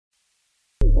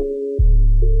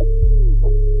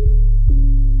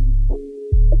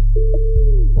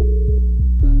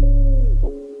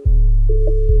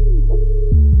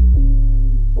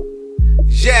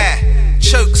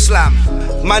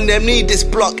Chokeslam. Man, them need this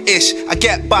block-ish. I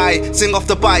get by, zing off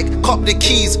the bike, cop the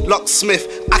keys, locksmith,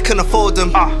 I can afford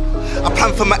them. I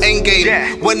plan for my end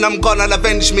game. When I'm gone, I'll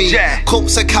avenge me.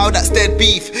 Corpse a cow that's dead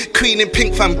beef. Queen in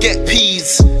pink fam, get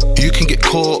peas. You can get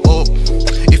caught up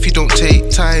if you don't take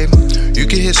time. You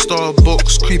can hit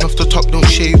Starbucks, cream off the top, don't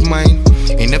shave mine.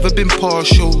 Ain't never been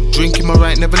partial, drinking my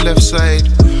right, never left side.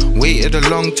 Waited a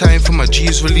long time for my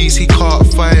G's release, he caught a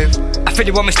 5. I feel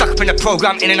you want me stuck up in the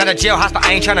program, in another jailhouse, but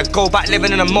I ain't tryna go back.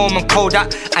 Living in a moment cold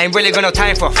that I ain't really got no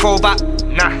time for a throwback.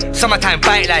 Nah, summertime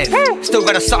bite life, still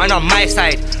got a something on my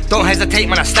side. Don't hesitate,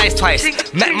 man, I slice twice.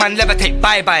 Met man, levitate,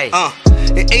 bye-bye.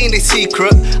 It ain't a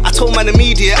secret. I told man the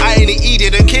media I ain't an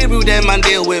idiot. Don't care who them man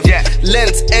deal with.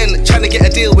 Lentz N trying to get a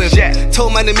deal with.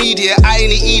 Told man the media I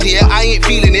ain't an idiot. I ain't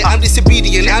feeling it. I'm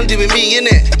disobedient. I'm doing me,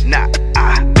 innit?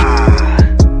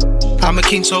 I'm a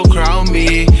king, so crown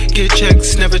me. Get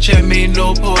checks, never check me.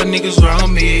 No poor niggas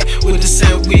round me. With the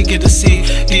set, we get to see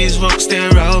these rocks stay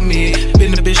around me.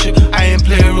 Been a bishop, I ain't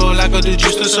play a role. I got the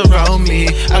juice to surround me.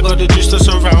 I got the juice to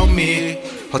surround me.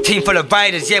 A team full of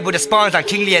riders, yeah, with the spawns and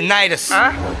King Leonidas.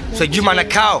 So you man a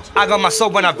cow, I got my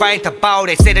soul when I ride to bow.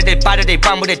 They say that they bad, they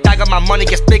run with a dagger. My money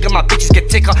gets bigger, my bitches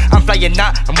get thicker. I'm flying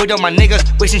out, I'm with all my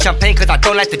niggas, wishing champagne cause I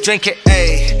don't like to drink it.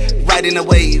 Ayy, riding a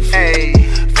wave.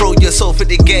 Ayy, throw yourself at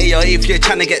the gay or if you're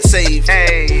trying to get saved.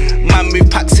 Ayy, man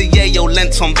move packs of yayo,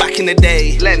 Lentz on back in the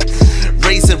day. Lentz,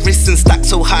 raise the wrists and stack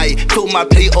so high, fill my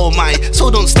plate, oh my,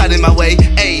 so don't stand in my way.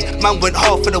 Ayy, man went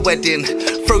hard for the wedding,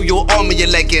 throw your arm and your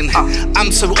leg in. I'm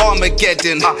so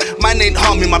Armageddon, man ain't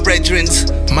harming my brethrens.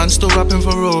 Man still rapping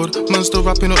for road, man still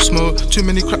rapping up smoke. Too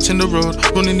many cracks in the road,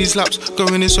 running these laps,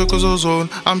 going in circles or zone.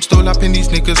 I'm still lapping these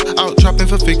niggas, out trapping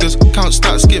for figures. Count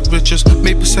stats, get riches,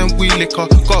 make percent we liquor.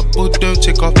 Got bud, don't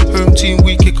tick off, home team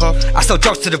we kick off. I sell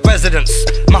drugs to the residents,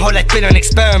 my whole life been an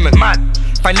experiment. Man,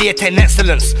 finally attain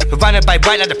excellence, surrounded by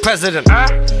right like the president.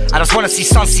 I just wanna see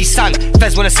sun,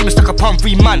 feds wanna see me stuck upon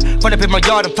 3 man. Run up in my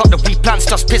yard and talk the replants,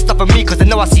 just pissed off of me cause they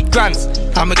know I see grands.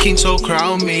 I'm a king, so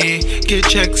crown me. Get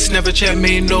checks, never check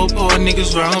me. No poor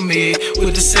niggas round me.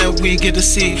 With the set, we get to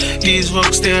see these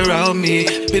rocks stay around me.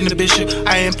 Been a bishop,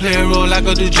 I ain't play a role. I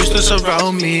got the juice to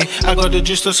surround me. I got the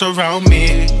juice to surround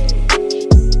me.